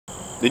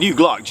the new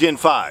Glock Gen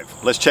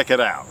 5. Let's check it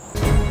out.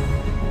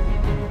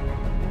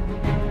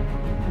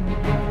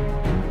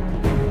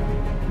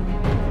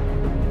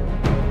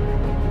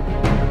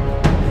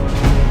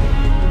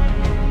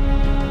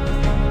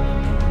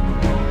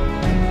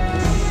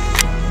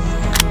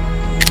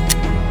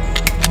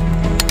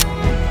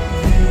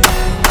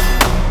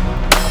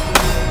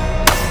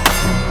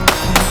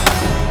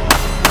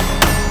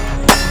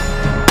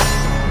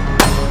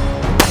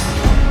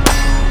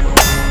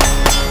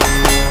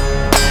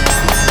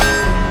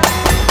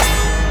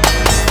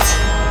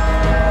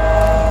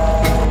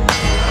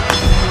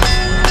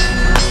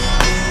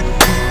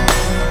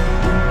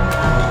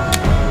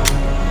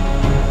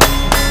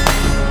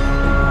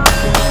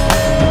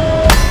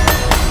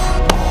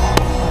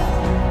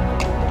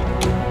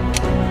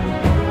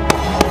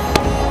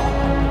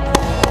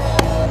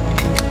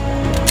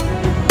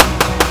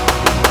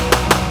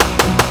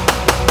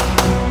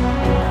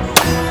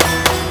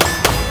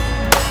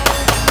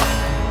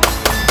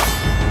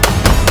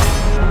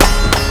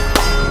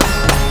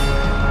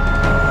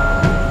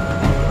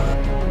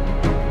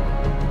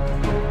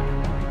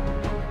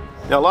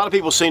 Now, a lot of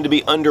people seem to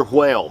be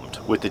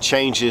underwhelmed with the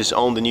changes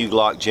on the new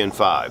Glock Gen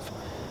 5.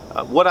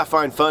 What I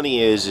find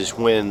funny is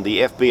when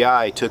the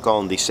FBI took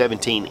on the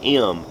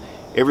 17M,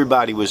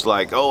 everybody was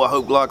like, oh, I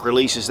hope Glock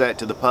releases that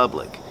to the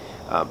public.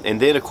 And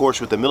then, of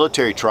course, with the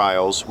military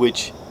trials,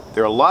 which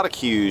there are a lot of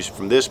cues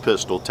from this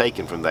pistol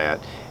taken from that,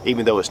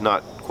 even though it's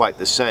not quite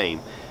the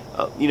same.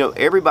 You know,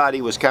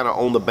 everybody was kind of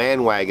on the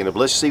bandwagon of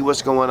let's see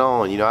what's going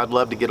on. You know, I'd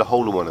love to get a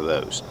hold of one of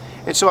those.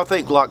 And so I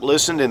think Glock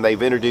listened and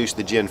they've introduced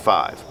the Gen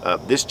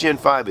 5. This Gen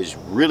 5 is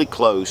really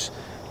close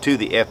to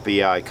the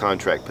FBI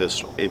contract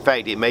pistol. In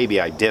fact, it may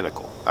be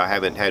identical. I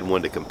haven't had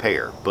one to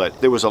compare, but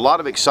there was a lot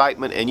of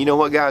excitement, and you know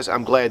what, guys,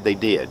 I'm glad they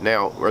did.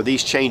 Now, are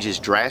these changes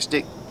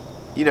drastic?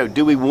 You know,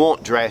 do we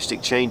want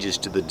drastic changes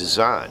to the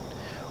design?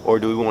 Or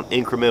do we want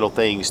incremental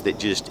things that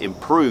just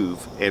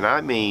improve? And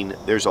I mean,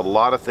 there's a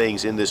lot of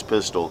things in this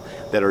pistol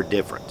that are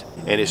different.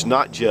 And it's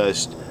not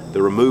just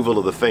the removal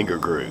of the finger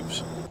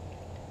grooves.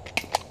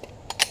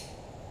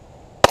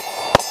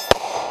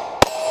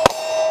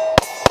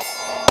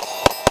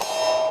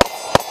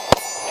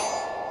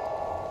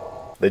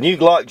 The new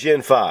Glock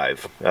Gen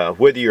 5,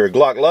 whether you're a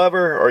Glock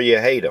lover or you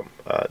hate them,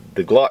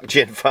 the Glock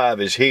Gen 5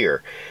 is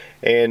here.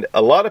 And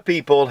a lot of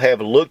people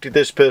have looked at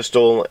this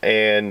pistol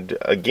and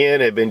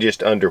again have been just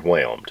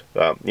underwhelmed.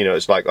 You know,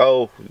 it's like,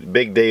 oh,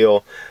 big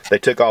deal. They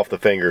took off the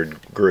finger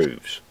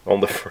grooves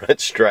on the front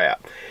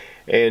strap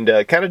and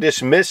kind of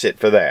dismiss it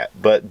for that.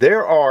 But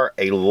there are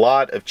a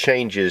lot of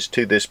changes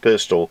to this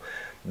pistol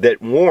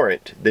that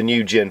warrant the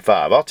new Gen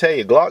 5. I'll tell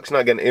you, Glock's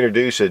not going to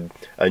introduce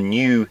a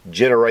new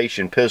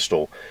generation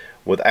pistol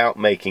without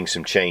making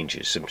some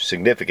changes, some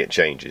significant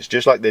changes,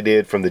 just like they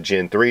did from the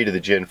Gen 3 to the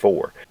Gen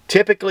 4.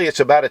 Typically, it's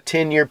about a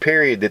 10-year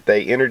period that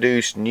they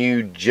introduce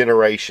new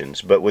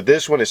generations, but with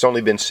this one, it's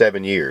only been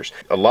 7 years.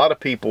 A lot of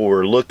people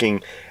were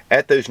looking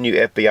at those new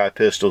FBI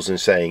pistols and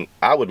saying,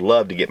 I would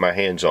love to get my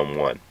hands on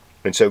one.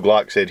 And so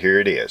Glock said, here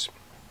it is.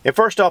 And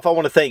first off, I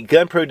want to thank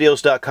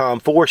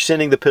GunProDeals.com for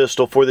sending the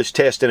pistol for this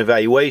test and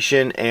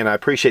evaluation, and I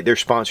appreciate their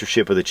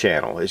sponsorship of the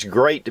channel. It's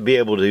great to be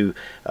able to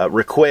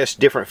request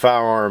different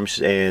firearms,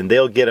 and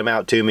they'll get them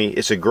out to me.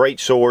 It's a great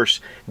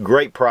source,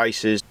 great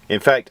prices. In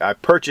fact, I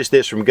purchased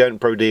this from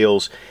GunPro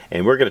Deals,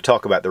 and we're going to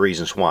talk about the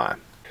reasons why.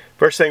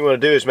 First thing we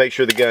want to do is make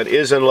sure the gun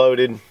is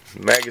unloaded,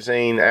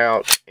 magazine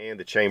out, and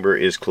the chamber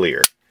is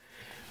clear.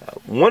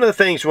 One of the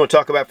things we want to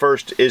talk about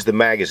first is the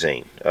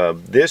magazine.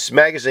 This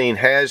magazine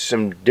has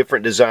some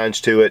different designs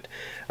to it.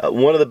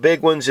 One of the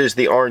big ones is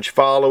the orange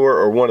follower,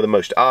 or one of the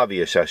most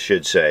obvious, I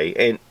should say,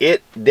 and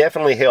it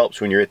definitely helps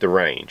when you're at the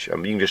range.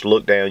 You can just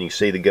look down, you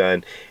see the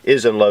gun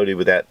is unloaded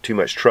without too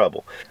much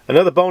trouble.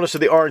 Another bonus of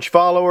the orange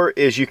follower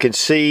is you can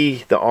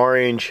see the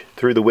orange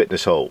through the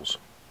witness holes,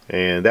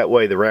 and that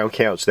way the round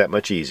count's that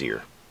much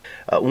easier.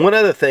 One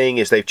other thing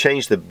is they've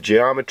changed the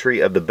geometry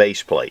of the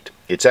base plate.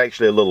 It's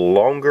actually a little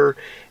longer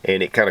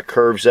and it kind of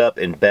curves up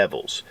and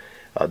bevels.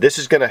 This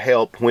is going to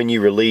help when you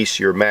release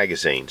your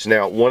magazines.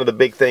 Now, one of the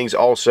big things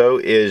also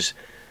is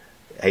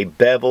a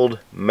beveled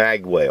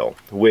mag well,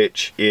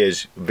 which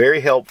is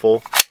very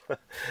helpful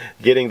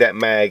getting that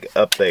mag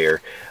up there.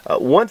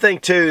 One thing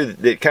too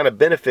that kind of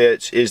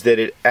benefits is that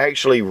it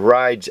actually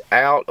rides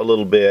out a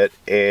little bit,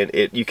 and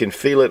you can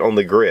feel it on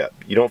the grip.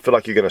 You don't feel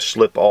like you're going to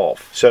slip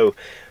off. So,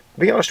 to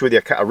be honest with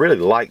you, I really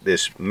like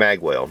this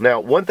magwell. Now,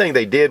 one thing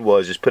they did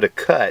was put a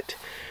cut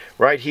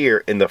right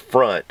here in the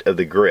front of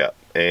the grip,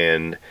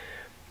 and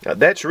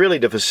that's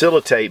really to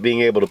facilitate being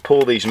able to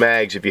pull these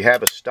mags. If you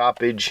have a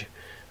stoppage,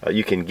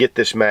 you can get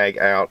this mag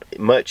out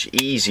much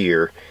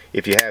easier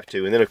if you have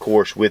to, and then of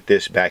course with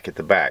this back at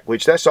the back,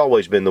 which that's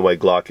always been the way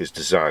Glock has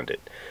designed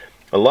it.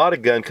 A lot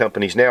of gun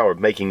companies now are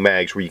making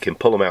mags where you can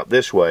pull them out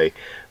this way,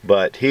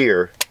 but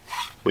here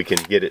we can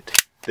get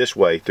it this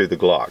way through the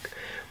Glock.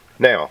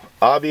 Now,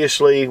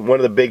 obviously, one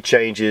of the big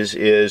changes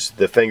is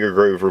the finger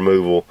groove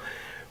removal,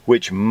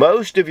 which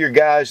most of your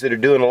guys that are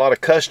doing a lot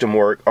of custom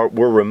work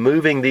were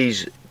removing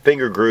these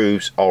finger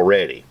grooves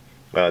already.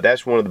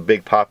 That's one of the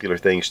big popular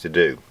things to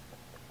do.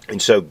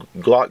 And so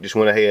Glock just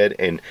went ahead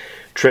and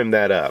trimmed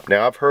that up.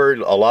 Now I've heard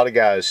a lot of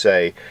guys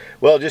say,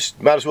 well,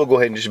 just might as well go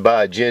ahead and just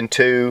buy a Gen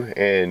 2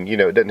 and, you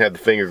know, it doesn't have the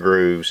finger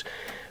grooves.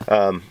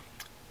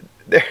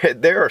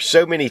 There are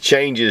so many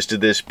changes to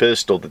this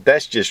pistol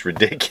that's just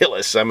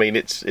ridiculous. I mean,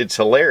 it's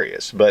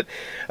hilarious. But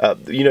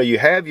you know, you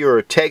have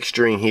your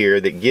texturing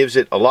here that gives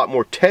it a lot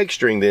more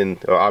texturing than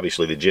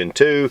obviously the Gen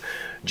 2,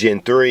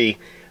 Gen 3.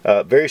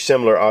 Very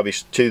similar,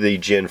 obviously, to the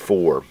Gen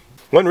 4.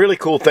 One really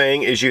cool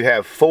thing is you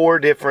have 4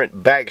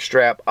 different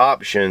backstrap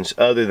options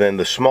other than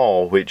the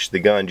small, which the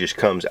gun just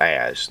comes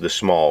as the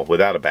small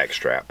without a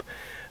backstrap.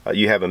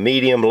 You have a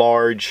medium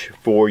large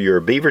for your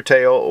beaver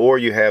tail, or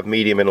you have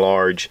medium and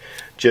large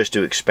just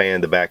to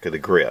expand the back of the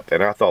grip.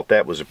 And I thought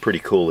that was a pretty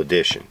cool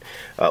addition.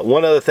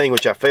 One other thing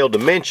which I failed to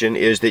mention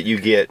is that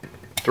you get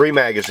 3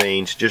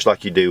 magazines just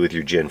like you do with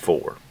your Gen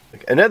 4.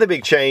 Another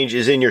big change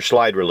is in your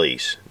slide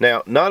release.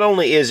 Now, not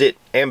only is it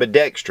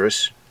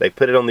ambidextrous, they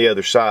put it on the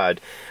other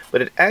side,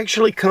 but it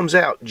actually comes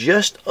out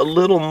just a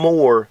little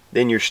more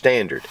than your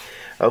standard.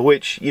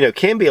 Which, you know,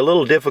 can be a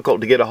little difficult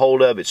to get a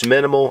hold of. It's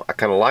minimal. I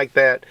kind of like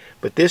that.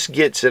 But this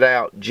gets it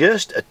out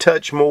just a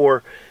touch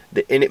more,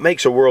 and it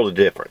makes a world of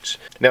difference.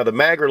 Now, the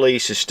mag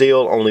release is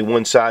still only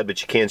one side,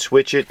 but you can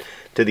switch it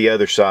to the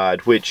other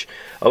side, which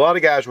a lot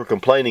of guys were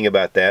complaining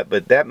about that,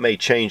 but that may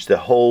change the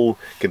whole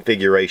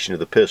configuration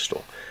of the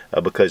pistol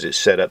because it's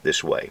set up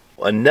this way.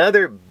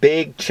 Another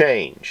big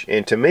change,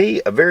 and to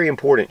me, a very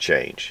important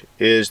change,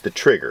 is the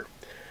trigger.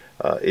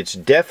 It's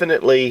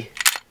definitely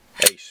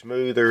a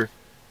smoother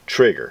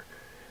trigger.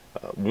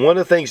 One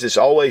of the things that's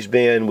always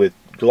been with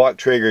Glock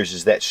triggers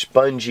is that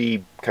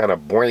spongy kind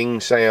of bring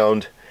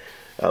sound.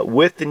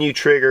 With the new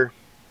trigger,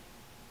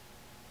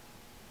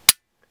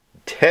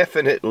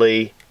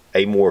 definitely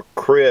a more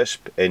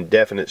crisp and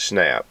definite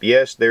snap.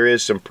 Yes, there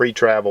is some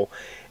pre-travel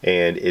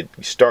and it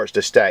starts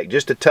to stack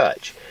just a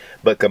touch,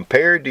 but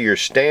compared to your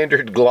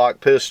standard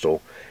Glock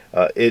pistol,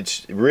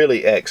 it's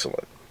really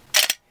excellent.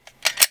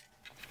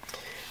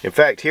 In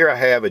fact, here I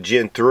have a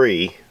Gen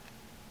 3.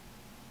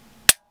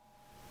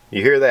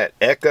 You hear that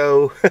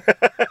echo?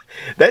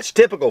 That's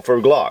typical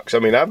for Glocks. I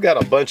mean, I've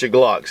got a bunch of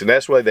Glocks, and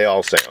that's the way they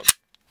all sound.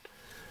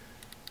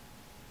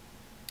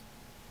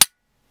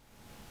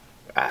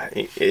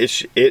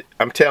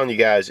 I'm telling you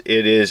guys,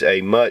 it is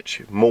a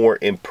much more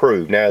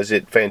improved. Now, is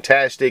it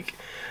fantastic?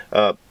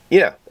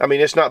 Yeah, I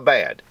mean, it's not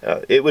bad.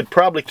 It would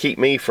probably keep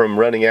me from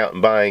running out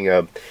and buying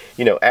a,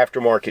 you know,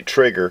 aftermarket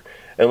trigger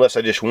unless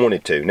I just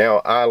wanted to. Now,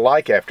 I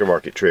like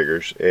aftermarket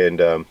triggers, and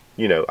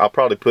you know, I'll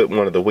probably put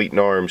one of the Wheaton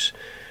Arms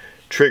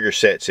trigger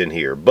sets in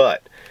here,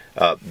 but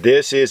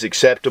this is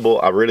acceptable.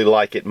 I really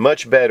like it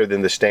much better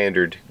than the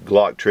standard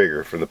Glock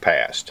trigger from the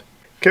past.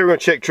 Okay, we're going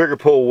to check trigger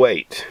pull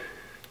weight.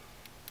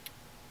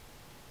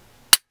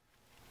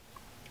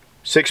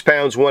 6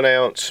 pounds 1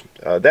 ounce.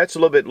 That's a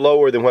little bit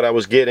lower than what I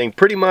was getting.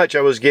 Pretty much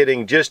I was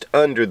getting just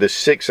under the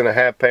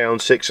 6.5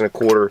 pounds, 6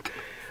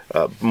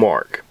 1/4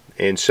 mark,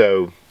 and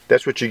so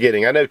that's what you're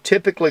getting. I know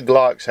typically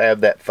Glocks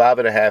have that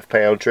 5.5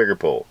 pound trigger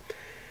pull,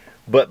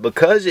 but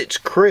because it's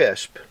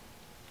crisp,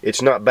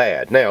 it's not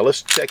bad. Now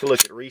let's take a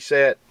look at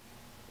reset.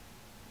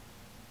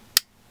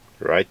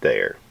 Right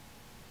there.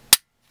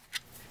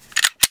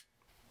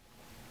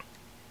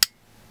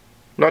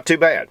 Not too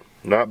bad.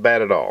 Not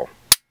bad at all.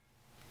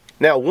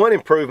 Now, one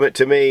improvement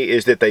to me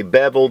is that they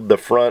beveled the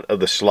front of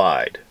the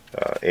slide.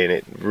 And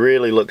it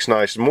really looks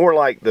nice. More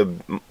like the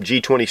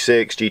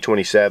G26,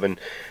 G27,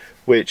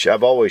 which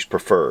I've always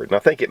preferred. And I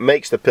think it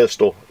makes the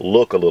pistol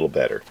look a little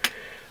better.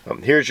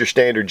 Here's your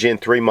standard Gen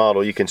 3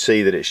 model. You can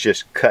see that it's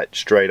just cut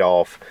straight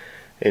off.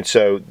 And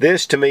so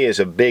this to me is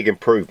a big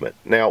improvement.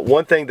 Now,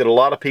 one thing that a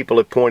lot of people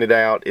have pointed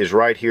out is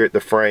right here at the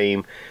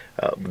frame,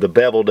 the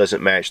bevel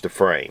doesn't match the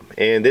frame.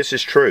 And this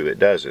is true, it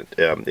doesn't.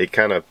 It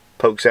kind of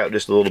pokes out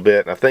just a little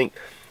bit. And I think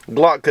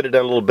Glock could have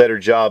done a little better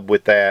job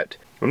with that.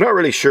 I'm not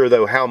really sure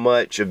though how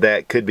much of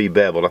that could be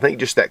beveled. I think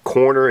just that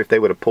corner, if they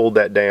would have pulled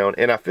that down,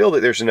 and I feel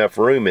that there's enough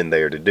room in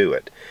there to do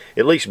it.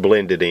 At least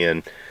blend it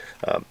in.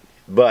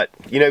 But,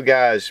 you know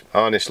guys,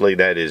 honestly,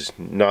 that is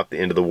not the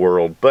end of the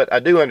world. But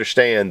I do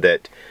understand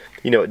that,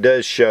 you know, it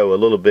does show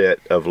a little bit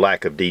of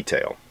lack of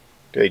detail.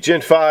 Okay, Gen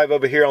 5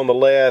 over here on the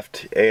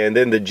left, and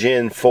then the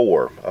Gen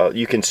 4.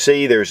 You can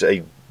see there's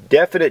a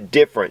definite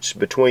difference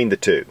between the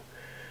two.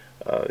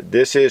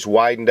 This is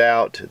widened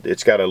out.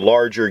 It's got a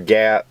larger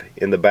gap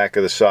in the back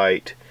of the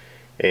sight,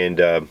 and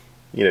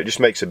you know, it just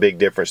makes a big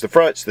difference. The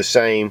front's the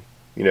same,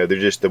 you know, they're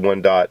just the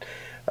one dot,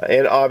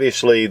 and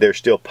obviously they're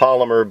still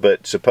polymer,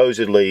 but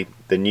supposedly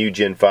the new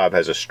Gen 5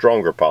 has a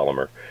stronger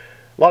polymer.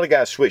 A lot of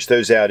guys switch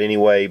those out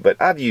anyway,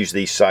 but I've used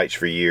these sights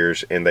for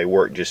years and they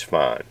work just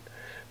fine.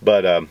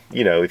 But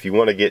you know, if you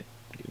want to get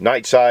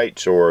night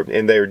sights,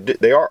 and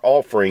they are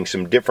offering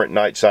some different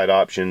night sight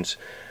options,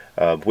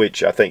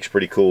 which I think is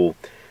pretty cool.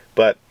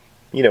 But,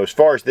 you know, as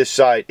far as this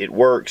sight, it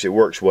works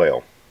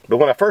well. But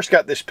when I first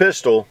got this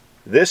pistol,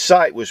 this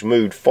sight was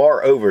moved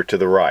far over to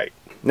the right.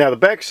 Now, the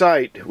back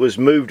sight was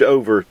moved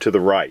over to the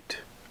right.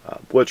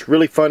 What's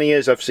really funny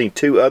is I've seen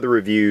two other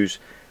reviews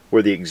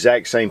where the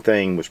exact same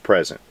thing was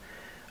present.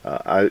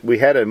 We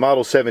had a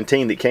Model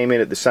 17 that came in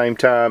at the same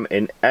time,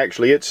 and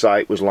actually its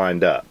sight was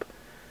lined up.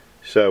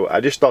 So I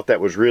just thought that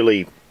was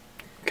really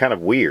kind of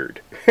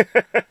weird.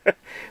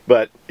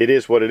 But it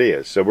is what it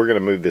is, so we're going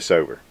to move this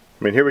over.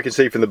 I mean, here we can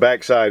see from the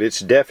back side, it's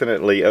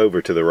definitely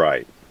over to the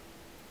right.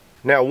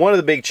 Now, one of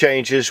the big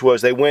changes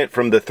was they went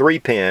from the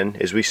 3-pin,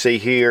 as we see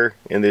here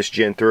in this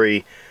Gen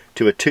 3,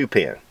 to a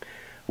 2-pin,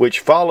 which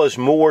follows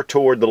more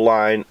toward the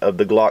line of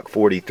the Glock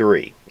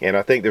 43. And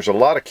I think there's a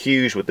lot of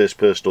cues with this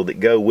pistol that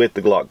go with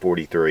the Glock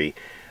 43.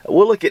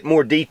 We'll look at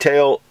more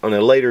detail on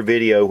a later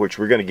video, which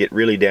we're going to get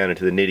really down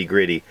into the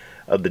nitty-gritty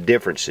of the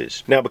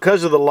differences. Now,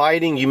 because of the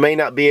lighting, you may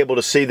not be able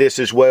to see this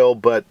as well,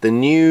 but the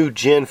new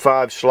Gen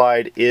 5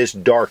 slide is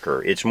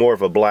darker. It's more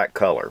of a black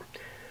color.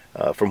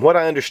 From what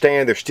I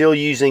understand, they're still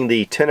using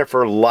the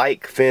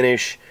Tenifer-like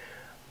finish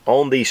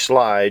on these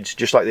slides,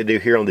 just like they do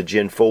here on the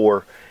Gen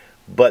 4,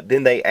 but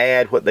then they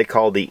add what they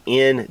call the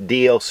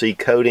NDLC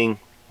coating,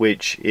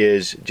 which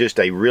is just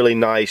a really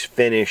nice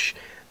finish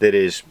that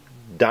is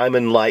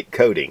diamond-like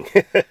coating.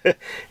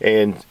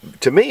 And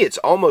to me, it's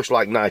almost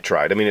like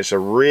nitride. I mean, it's a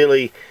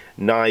really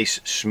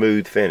nice,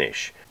 smooth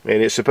finish.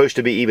 And it's supposed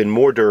to be even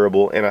more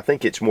durable, and I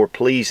think it's more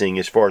pleasing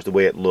as far as the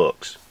way it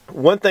looks.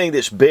 One thing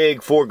that's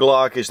big for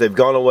Glock is they've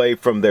gone away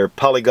from their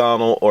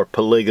polygonal or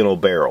polygonal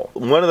barrel.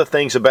 One of the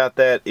things about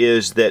that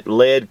is that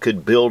lead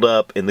could build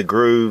up in the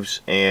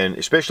grooves, and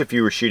especially if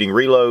you were shooting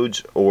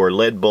reloads or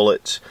lead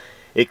bullets,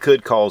 it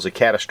could cause a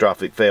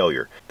catastrophic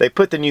failure. They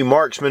put the new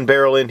Marksman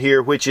Barrel in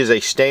here, which is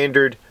a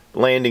standard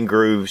landing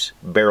grooves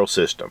barrel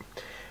system.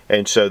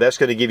 And so that's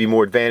going to give you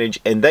more advantage,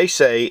 and they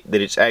say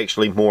that it's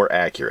actually more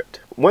accurate.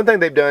 One thing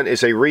they've done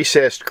is a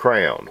recessed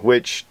crown,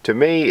 which to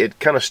me, it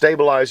kind of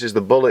stabilizes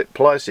the bullet,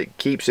 plus it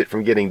keeps it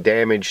from getting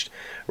damaged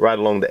right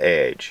along the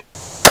edge.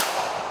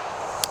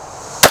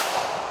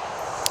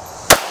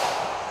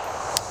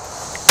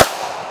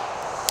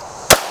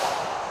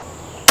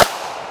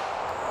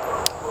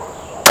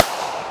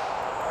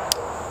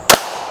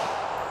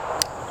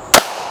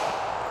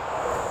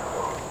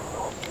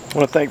 I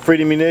want to thank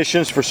Freedom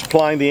Munitions for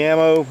supplying the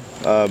ammo,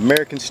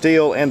 American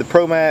Steel, and the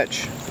Pro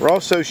Match. We're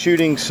also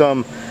shooting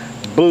some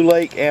Blue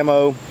Lake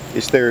ammo.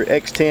 It's their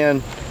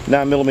X10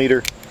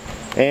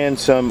 9mm, and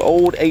some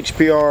old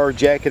HPR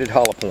jacketed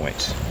hollow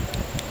points.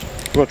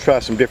 We're going to try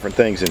some different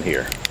things in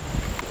here.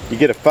 You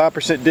get a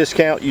 5%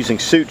 discount using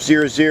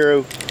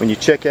SUIT00 when you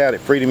check out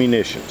at Freedom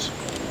Munitions.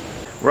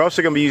 We're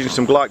also going to be using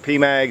some Glock P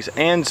mags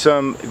and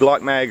some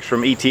Glock mags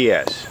from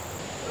ETS.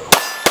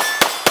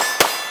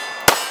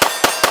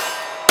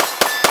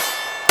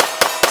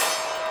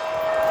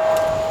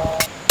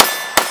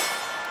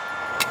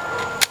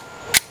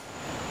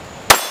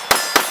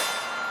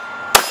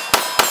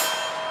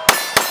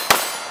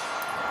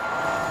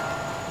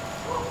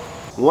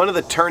 One of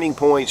the turning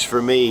points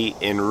for me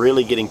in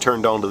really getting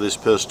turned on to this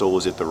pistol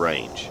was at the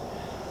range.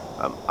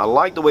 I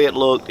liked the way it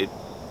looked. It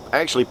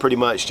actually pretty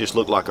much just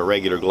looked like a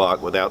regular Glock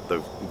without the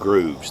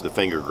grooves, the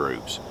finger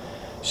grooves.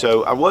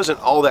 So I wasn't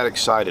all that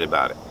excited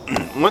about it.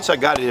 Once I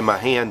got it in my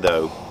hand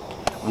though,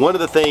 one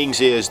of the things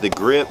is the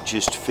grip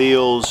just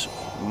feels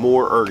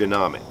more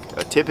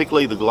ergonomic.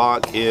 Typically the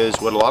Glock is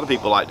what a lot of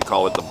people like to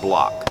call it the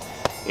block.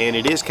 And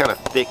it is kind of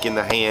thick in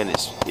the hand.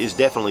 It's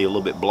definitely a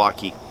little bit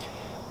blocky.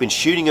 Been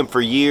shooting them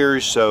for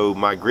years, so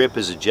my grip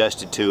is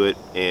adjusted to it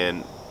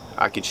and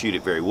I can shoot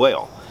it very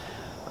well.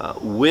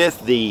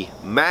 With the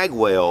mag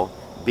well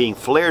being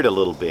flared a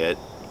little bit,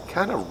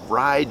 kind of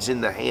rides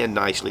in the hand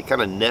nicely, kind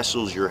of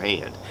nestles your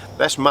hand.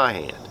 That's my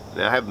hand.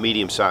 Now I have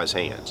medium-sized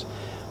hands.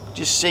 It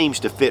just seems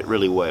to fit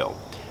really well.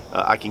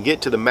 I can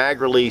get to the mag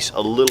release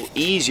a little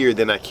easier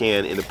than I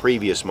can in the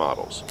previous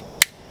models.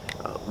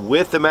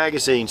 With the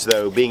magazines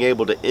though, being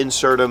able to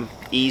insert them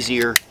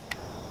easier,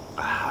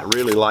 I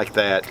really like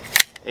that.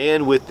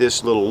 And with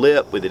this little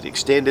lip, with it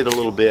extended a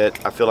little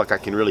bit, I feel like I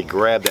can really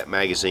grab that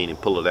magazine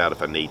and pull it out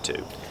if I need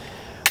to.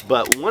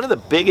 But one of the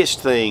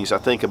biggest things I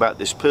think about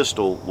this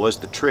pistol was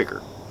the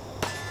trigger.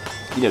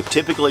 You know,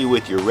 typically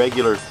with your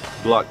regular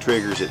Glock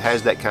triggers, it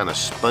has that kind of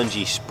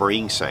spongy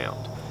spring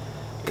sound.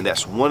 And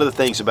that's one of the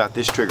things about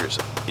this trigger.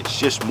 It's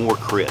just more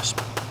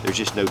crisp. There's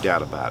just no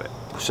doubt about it.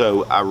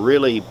 So I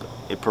really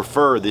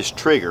prefer this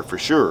trigger for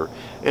sure.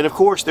 And of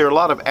course, there are a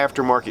lot of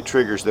aftermarket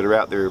triggers that are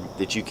out there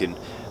that you can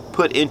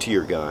put into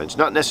your guns,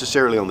 not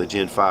necessarily on the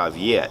Gen 5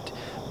 yet,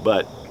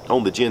 but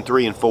on the Gen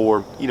 3 and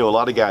 4, you know, a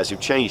lot of guys have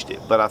changed it.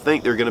 But I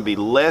think there are going to be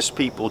less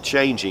people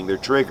changing their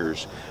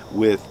triggers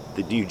with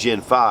the new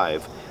Gen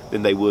 5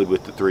 than they would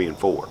with the 3 and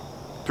 4.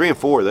 3 and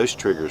 4, those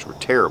triggers were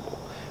terrible.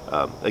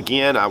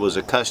 Again, I was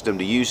accustomed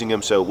to using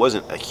them, so it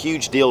wasn't a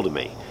huge deal to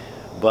me.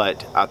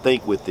 But I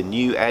think with the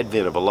new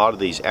advent of a lot of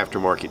these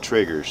aftermarket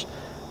triggers,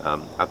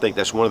 I think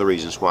that's one of the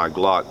reasons why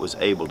Glock was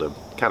able to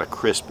kind of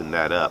crispen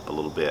that up a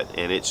little bit,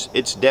 and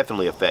it's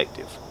definitely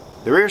effective.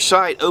 The rear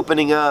sight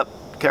opening up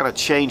kind of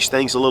changed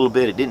things a little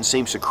bit. It didn't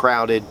seem so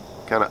crowded,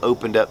 kind of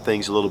opened up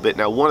things a little bit.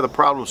 Now, one of the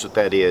problems with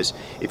that is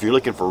if you're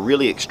looking for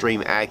really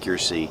extreme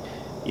accuracy,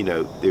 you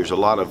know, there's a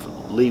lot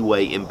of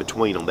leeway in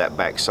between on that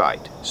back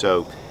sight.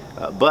 So,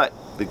 but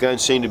the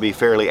guns seem to be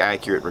fairly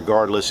accurate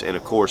regardless, and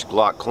of course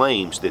Glock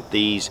claims that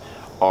this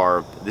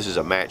is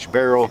a matched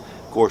barrel,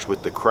 of course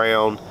with the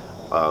crowned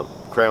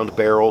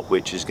barrel,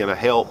 which is going to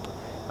help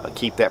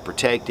keep that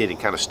protected and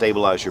kind of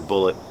stabilize your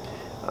bullet.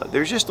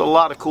 There's just a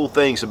lot of cool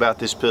things about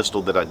this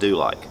pistol that I do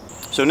like.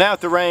 So now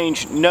at the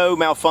range, no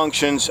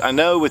malfunctions. I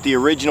know with the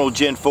original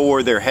Gen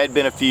 4 there had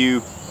been a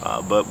few,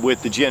 but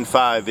with the Gen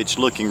 5 it's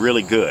looking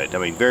really good. I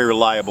mean, very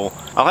reliable.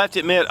 I'll have to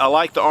admit, I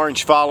like the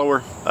orange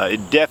follower.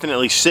 It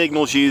definitely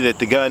signals you that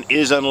the gun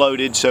is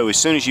unloaded, so as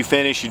soon as you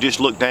finish you just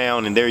look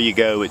down and there you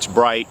go, it's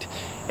bright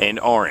and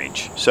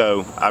orange.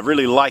 So I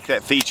really like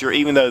that feature,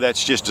 even though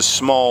that's just a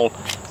small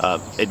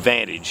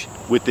advantage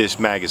with this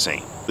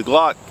magazine. The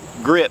Glock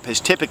grip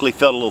has typically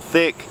felt a little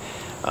thick,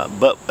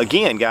 but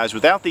again guys,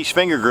 without these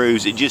finger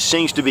grooves it just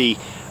seems to be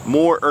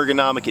more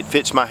ergonomic. It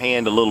fits my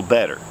hand a little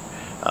better.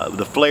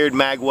 The flared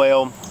mag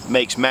well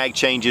makes mag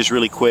changes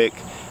really quick.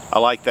 I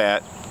like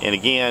that, and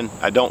again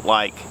I don't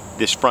like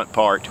this front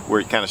part where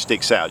it kind of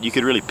sticks out. You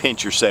could really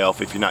pinch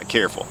yourself if you're not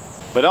careful.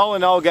 But all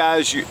in all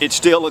guys, it's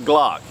still a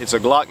Glock. It's a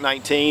Glock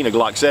 19, a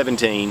Glock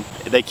 17.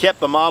 They kept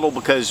the model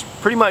because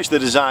pretty much the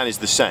design is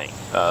the same.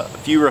 A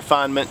few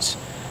refinements,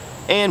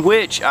 and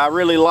which I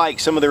really like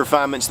some of the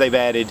refinements they've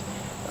added.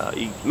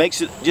 It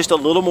makes it just a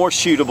little more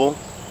shootable,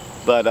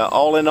 but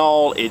all in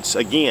all, it's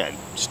again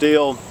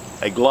still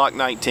a Glock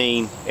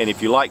 19, and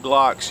if you like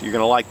Glocks, you're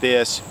going to like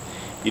this.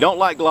 If you don't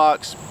like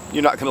Glocks,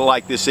 you're not going to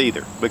like this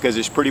either, because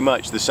it's pretty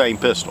much the same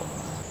pistol.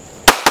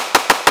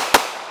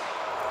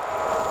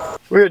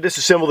 We're going to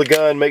disassemble the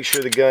gun, make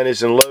sure the gun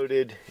isn't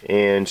loaded,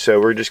 and so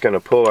we're just going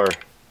to pull our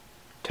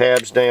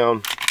tabs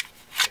down.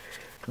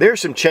 There are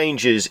some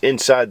changes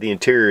inside the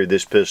interior of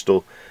this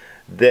pistol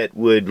that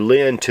would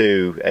lend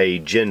to a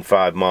Gen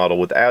 5 model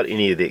without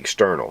any of the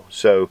external.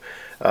 So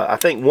I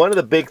think one of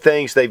the big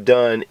things they've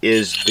done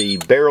is the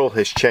barrel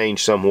has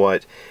changed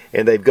somewhat,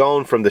 and they've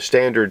gone from the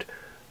standard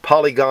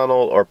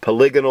polygonal or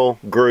polygonal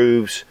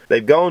grooves,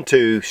 they've gone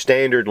to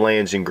standard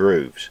lands and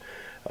grooves.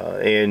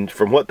 And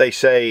from what they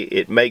say,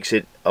 it makes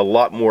it a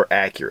lot more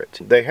accurate.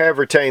 They have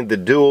retained the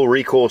dual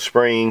recoil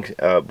spring,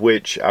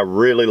 which I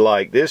really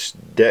like. This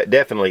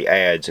definitely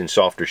adds in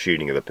softer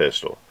shooting of the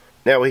pistol.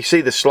 Now we see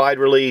the slide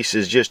release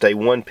is just a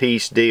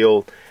one-piece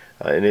deal,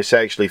 and it's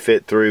actually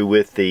fit through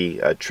with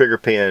the trigger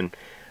pin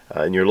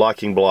and your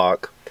locking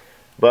block.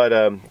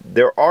 But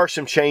there are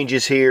some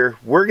changes here.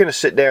 We're going to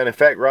sit down. In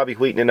fact, Robbie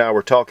Wheaton and I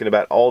were talking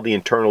about all the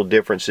internal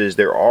differences.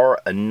 There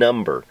are a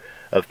number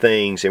of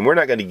things, and we're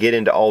not going to get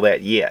into all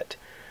that yet.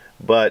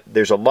 But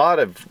there's a lot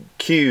of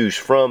cues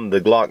from the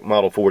Glock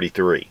Model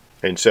 43.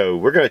 And so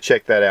we're going to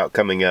check that out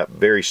coming up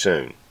very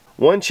soon.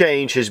 One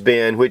change has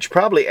been, which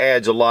probably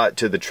adds a lot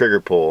to the trigger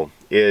pull,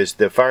 is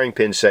the firing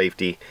pin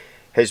safety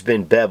has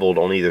been beveled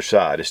on either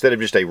side instead of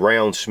just a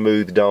round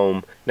smooth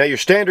dome. Now your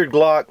standard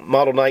Glock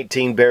Model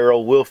 19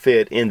 barrel will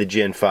fit in the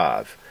Gen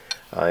 5.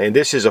 And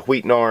this is a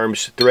Wheaton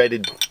Arms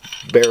threaded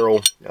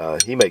barrel.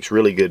 He makes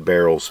really good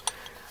barrels.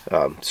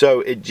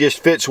 So it just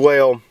fits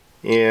well,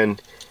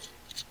 and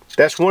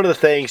that's one of the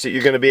things that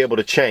you're going to be able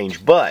to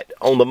change. But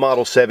on the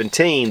Model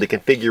 17, the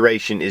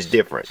configuration is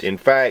different. In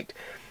fact,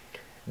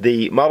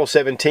 the Model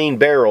 17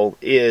 barrel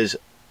is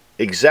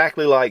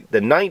exactly like the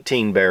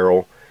 19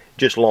 barrel,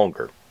 just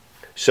longer.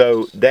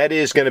 So that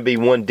is going to be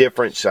one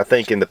difference. I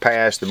think in the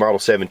past the Model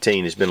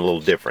 17 has been a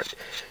little different.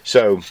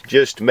 So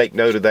just make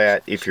note of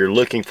that if you're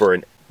looking for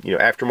an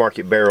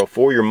aftermarket barrel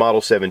for your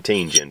Model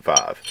 17 Gen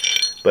 5.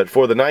 But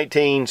for the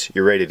 19s,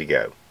 you're ready to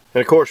go.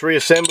 And of course,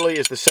 reassembly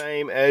is the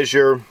same as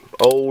your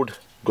old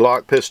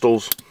Glock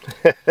pistols,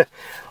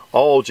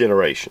 all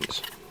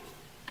generations.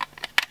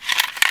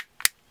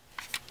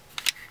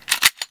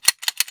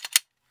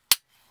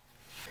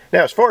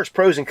 Now, as far as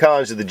pros and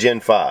cons of the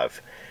Gen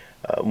 5,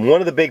 one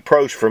of the big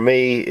pros for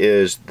me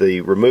is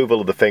the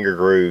removal of the finger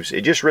grooves.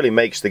 It just really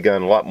makes the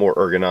gun a lot more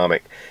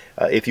ergonomic.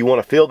 If you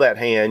want to fill that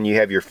hand, you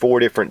have your 4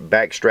 different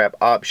backstrap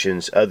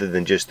options other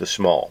than just the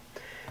small.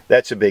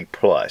 That's a big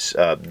plus.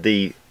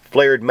 The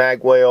flared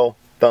mag well,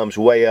 thumbs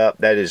way up,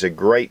 that is a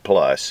great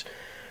plus.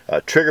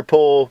 Trigger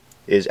pull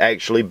is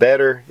actually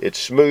better. It's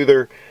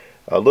smoother,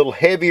 a little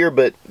heavier,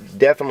 but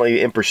definitely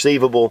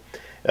imperceivable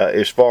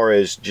as far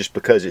as just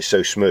because it's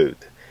so smooth.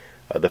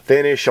 The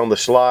finish on the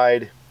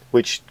slide,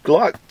 which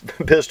Glock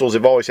pistols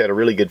have always had a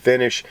really good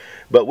finish,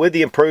 but with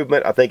the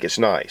improvement, I think it's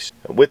nice.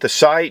 With the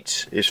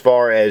sights, as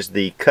far as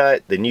the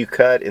cut, the new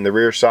cut in the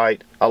rear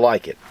sight, I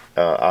like it.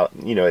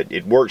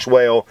 It works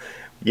well.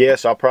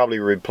 Yes, I'll probably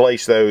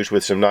replace those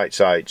with some night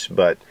sights,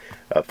 but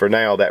for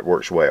now, that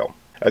works well.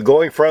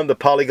 Going from the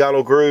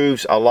polygonal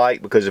grooves, I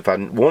like, because if I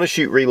want to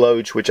shoot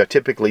reloads, which I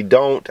typically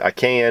don't, I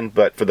can,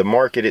 but for the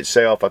market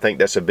itself, I think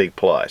that's a big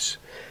plus.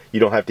 You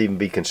don't have to even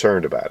be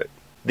concerned about it.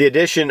 The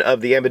addition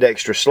of the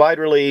ambidextrous slide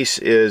release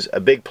is a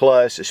big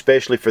plus,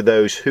 especially for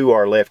those who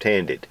are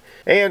left-handed.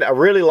 And I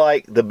really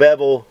like the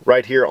bevel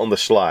right here on the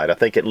slide. I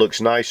think it looks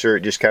nicer.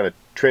 It just kind of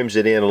trims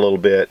it in a little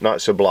bit,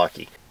 not so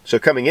blocky. So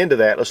coming into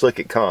that, let's look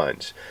at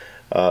cons.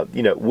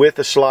 You know, with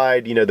the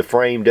slide, you know, the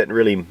frame doesn't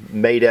really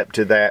made up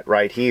to that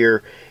right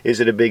here. Is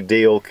it a big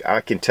deal?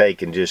 I can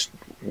take and just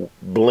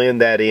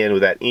blend that in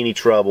without any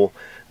trouble.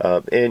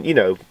 And you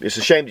know, it's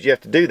a shame that you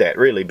have to do that,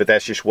 really, but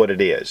that's just what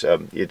it is.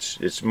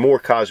 It's more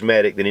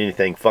cosmetic than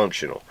anything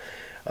functional.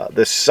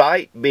 The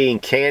sight being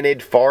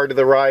canted far to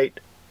the right,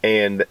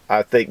 and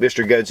I think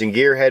Mr. Guns and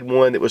Gear had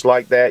one that was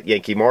like that.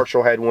 Yankee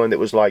Marshall had one that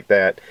was like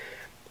that.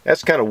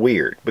 That's kind of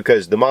weird,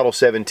 because the Model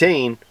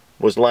 17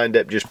 was lined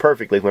up just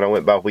perfectly when I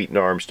went by Wheaton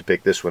Arms to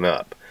pick this one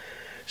up.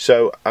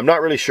 So I'm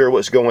not really sure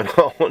what's going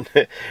on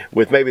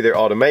with maybe their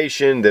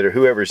automation, that or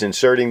whoever's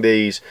inserting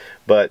these,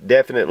 but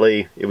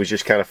definitely it was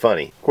just kind of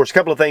funny. Of course, a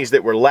couple of things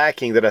that were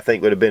lacking that I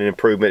think would have been an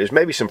improvement is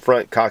maybe some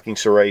front cocking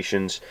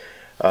serrations.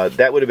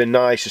 That would have been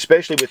nice,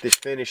 especially with this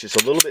finish. It's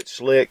a little bit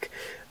slick,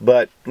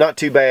 but not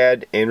too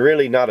bad, and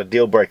really not a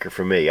deal breaker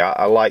for me.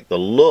 I like the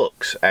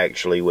looks,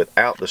 actually,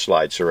 without the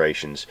slide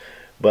serrations,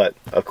 but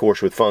of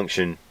course with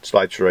function,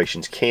 slide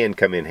serrations can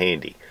come in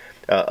handy.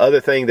 Other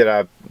thing that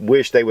I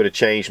wish they would have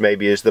changed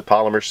maybe is the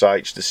polymer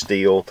sights to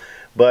steel,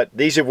 but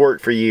these have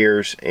worked for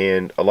years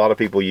and a lot of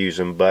people use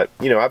them. But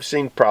you know, I've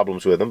seen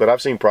problems with them, but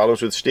I've seen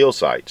problems with steel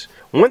sights.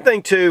 One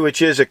thing too,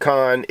 which is a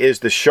con, is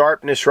the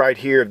sharpness right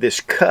here of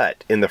this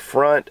cut in the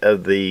front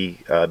of the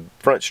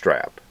front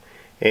strap.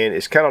 And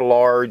it's kind of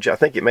large. I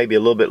think it may be a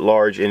little bit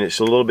large, and it's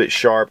a little bit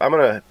sharp. I'm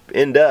going to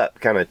end up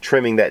kind of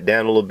trimming that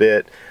down a little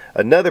bit.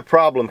 Another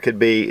problem could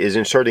be is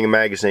inserting a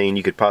magazine,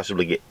 you could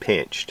possibly get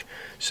pinched.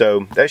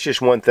 So that's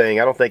just one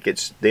thing. I don't think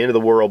it's the end of the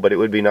world, but it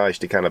would be nice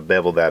to kind of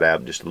bevel that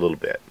out just a little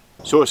bit.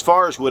 So as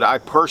far as would I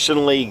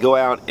personally go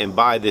out and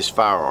buy this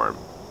firearm?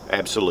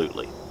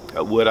 Absolutely.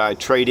 Would I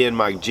trade in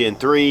my Gen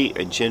 3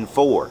 and Gen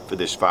 4 for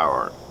this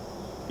firearm?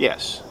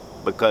 Yes,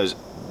 because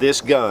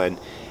this gun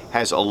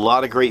has a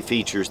lot of great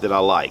features that I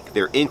like.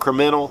 They're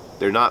incremental,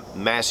 they're not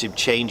massive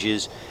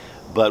changes,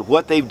 but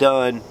what they've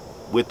done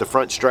with the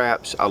front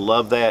straps, I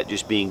love that,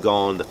 just being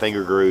gone, the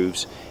finger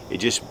grooves. It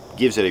just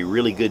gives it a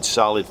really good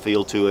solid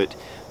feel to it.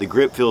 The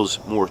grip feels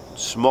more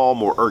small,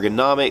 more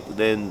ergonomic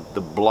than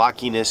the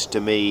blockiness to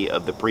me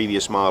of the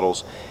previous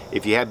models.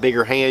 If you have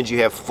bigger hands,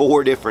 you have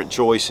 4 different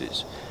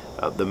choices.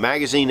 The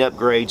magazine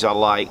upgrades I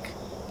like.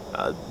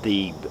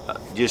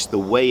 Just the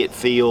way it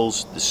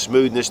feels, the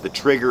smoothness, the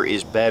trigger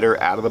is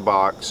better out of the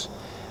box.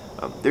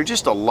 There are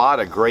just a lot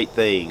of great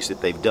things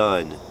that they've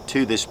done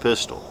to this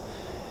pistol.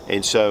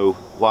 And so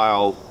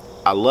while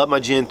I love my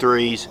Gen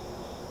 3s,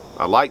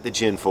 I like the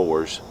Gen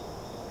 4s,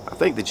 I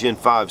think the Gen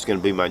 5 is going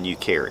to be my new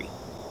carry.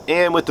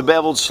 And with the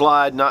beveled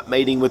slide not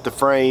mating with the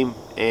frame,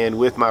 and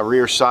with my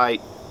rear sight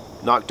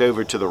knocked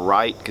over to the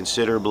right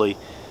considerably,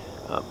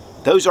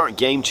 those aren't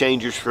game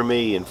changers for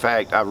me. In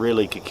fact, I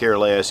really could care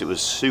less. It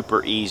was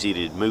super easy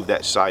to move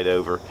that sight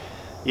over.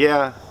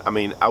 Yeah, I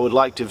mean, I would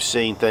like to have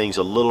seen things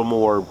a little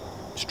more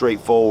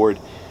straightforward,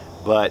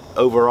 but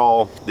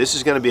overall, this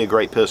is going to be a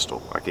great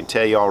pistol. I can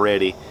tell you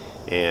already,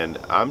 and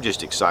I'm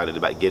just excited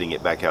about getting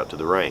it back out to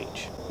the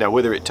range. Now,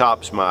 whether it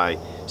tops my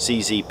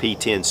CZ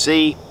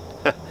P10C,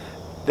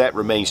 that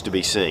remains to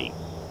be seen.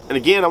 And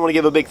again, I want to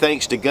give a big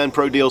thanks to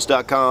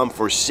GunProDeals.com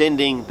for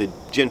sending the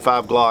Gen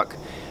 5 Glock.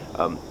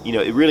 You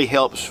know, it really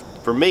helps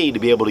for me to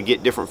be able to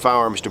get different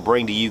firearms to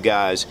bring to you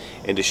guys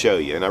and to show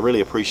you. And I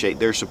really appreciate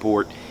their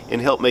support and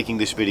help making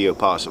this video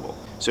possible.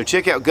 So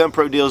check out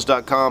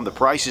GunProDeals.com. The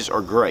prices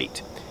are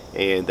great,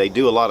 and they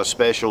do a lot of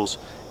specials,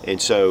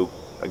 and so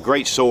a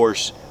great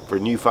source for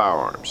new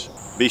firearms.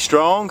 Be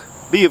strong,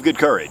 be of good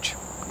courage.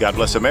 God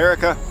bless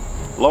America.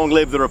 Long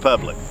live the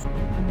Republic.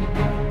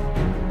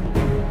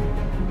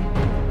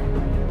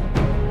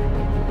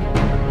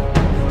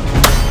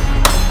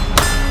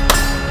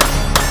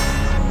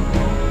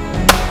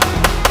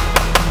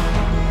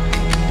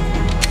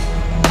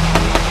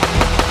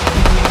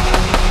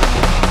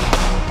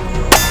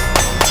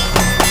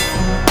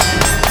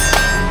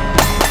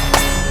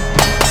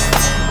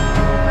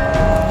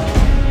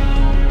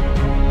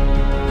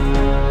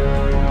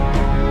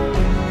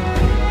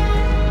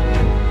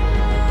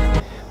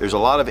 There's a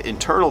lot of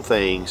internal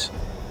things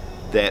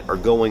that are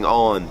going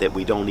on that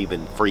we don't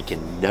even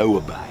freaking know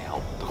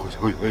about.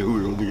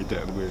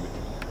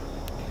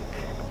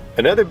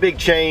 Another big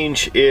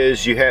change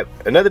is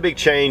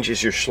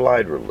your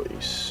slide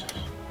release.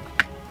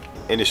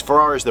 And as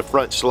far as the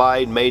front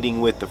slide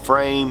mating with the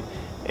frame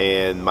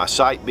and my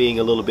sight being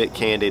a little bit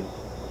candid,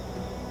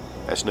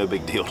 that's no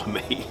big deal to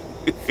me.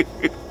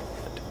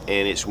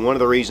 And it's one of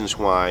the reasons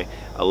why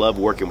I love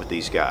working with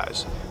these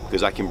guys,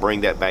 because I can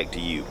bring that back to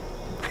you.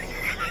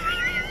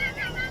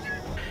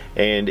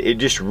 And it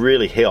just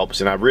really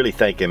helps, and I really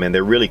thank them, and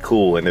they're really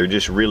cool, and they're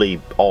just really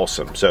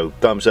awesome. So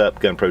thumbs up,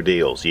 GunPro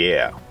Deals,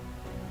 yeah.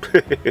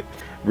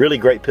 Really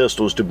great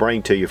pistols to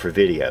bring to you for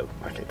video.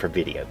 Okay, for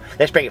video.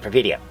 Let's bring it for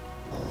video.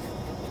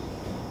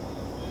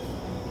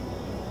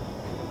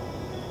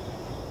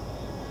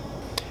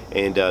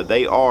 And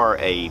they are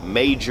a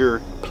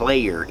major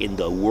player in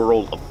the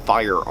world of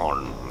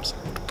firearms.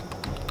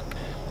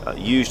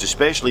 Used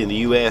especially in the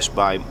US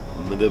by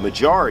the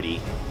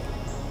majority